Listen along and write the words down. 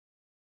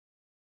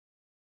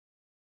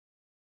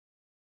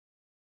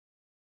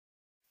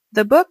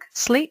The book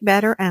Sleep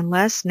Better and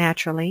Less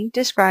Naturally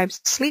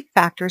describes sleep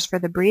factors for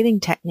the breathing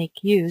technique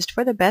used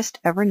for the best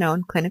ever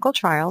known clinical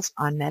trials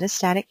on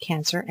metastatic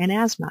cancer and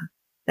asthma.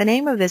 The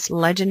name of this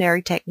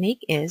legendary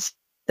technique is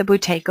the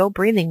Buteyko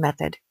breathing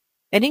method.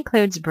 It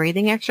includes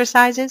breathing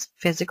exercises,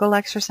 physical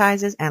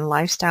exercises, and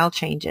lifestyle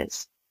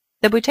changes.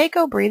 The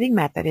Buteyko breathing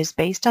method is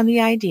based on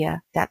the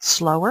idea that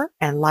slower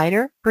and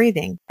lighter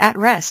breathing at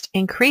rest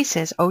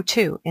increases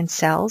O2 in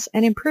cells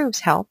and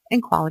improves health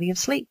and quality of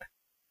sleep.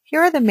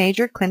 Here are the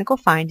major clinical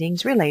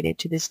findings related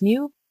to this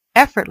new,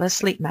 effortless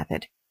sleep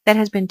method that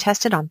has been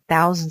tested on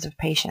thousands of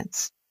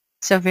patients.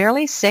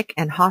 Severely sick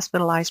and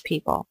hospitalized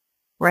people.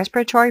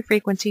 Respiratory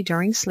frequency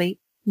during sleep,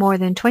 more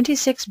than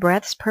 26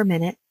 breaths per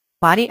minute.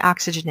 Body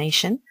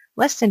oxygenation,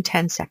 less than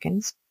 10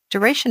 seconds.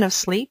 Duration of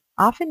sleep,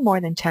 often more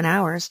than 10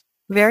 hours.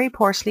 Very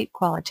poor sleep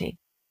quality.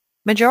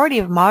 Majority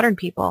of modern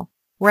people,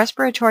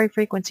 respiratory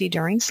frequency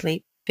during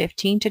sleep,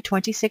 15 to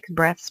 26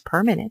 breaths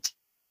per minute.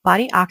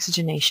 Body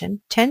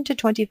oxygenation, 10 to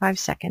 25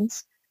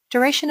 seconds.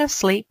 Duration of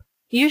sleep,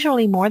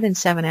 usually more than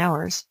 7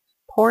 hours.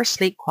 Poor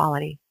sleep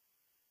quality.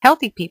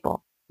 Healthy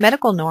people,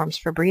 medical norms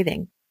for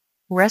breathing.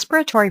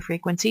 Respiratory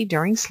frequency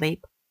during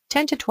sleep,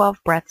 10 to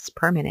 12 breaths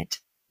per minute.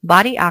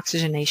 Body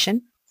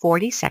oxygenation,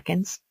 40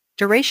 seconds.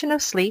 Duration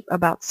of sleep,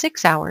 about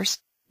 6 hours.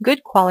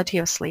 Good quality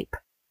of sleep.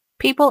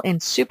 People in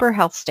super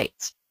health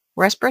states.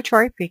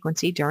 Respiratory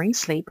frequency during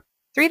sleep,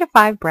 3 to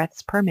 5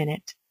 breaths per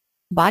minute.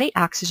 Body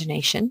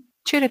oxygenation,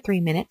 2 to 3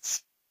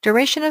 minutes.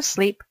 Duration of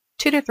sleep,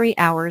 2 to 3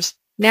 hours,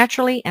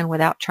 naturally and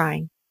without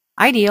trying.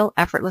 Ideal,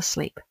 effortless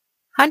sleep.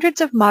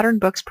 Hundreds of modern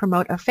books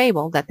promote a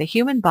fable that the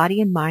human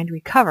body and mind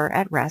recover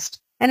at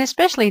rest, and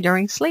especially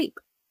during sleep.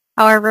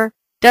 However,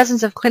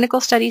 dozens of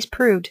clinical studies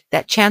proved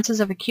that chances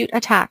of acute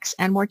attacks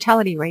and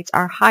mortality rates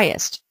are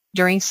highest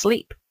during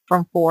sleep,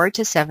 from 4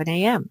 to 7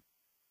 a.m.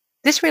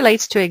 This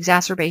relates to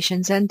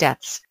exacerbations and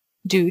deaths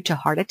due to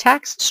heart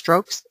attacks,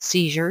 strokes,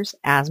 seizures,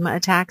 asthma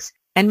attacks,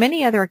 and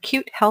many other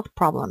acute health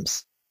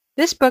problems.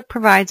 This book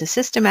provides a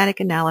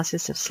systematic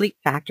analysis of sleep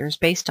factors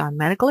based on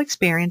medical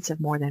experience of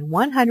more than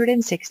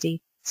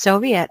 160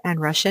 Soviet and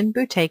Russian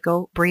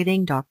Buteyko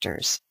breathing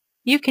doctors.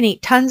 You can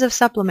eat tons of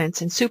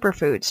supplements and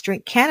superfoods,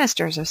 drink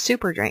canisters of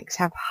super drinks,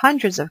 have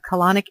hundreds of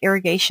colonic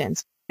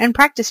irrigations, and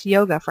practice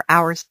yoga for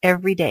hours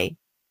every day.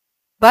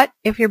 But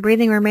if your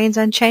breathing remains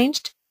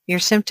unchanged, your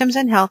symptoms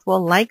and health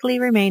will likely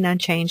remain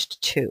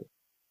unchanged too.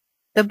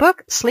 The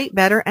book Sleep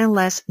Better and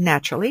Less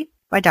Naturally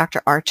by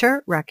Dr.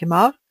 Artur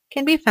Rakimov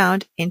can be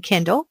found in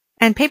Kindle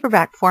and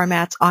paperback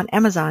formats on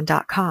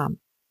Amazon.com.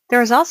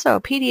 There is also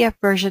a PDF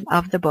version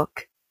of the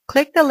book.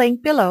 Click the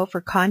link below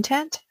for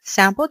content,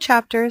 sample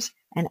chapters,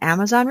 and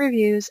Amazon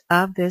reviews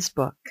of this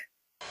book.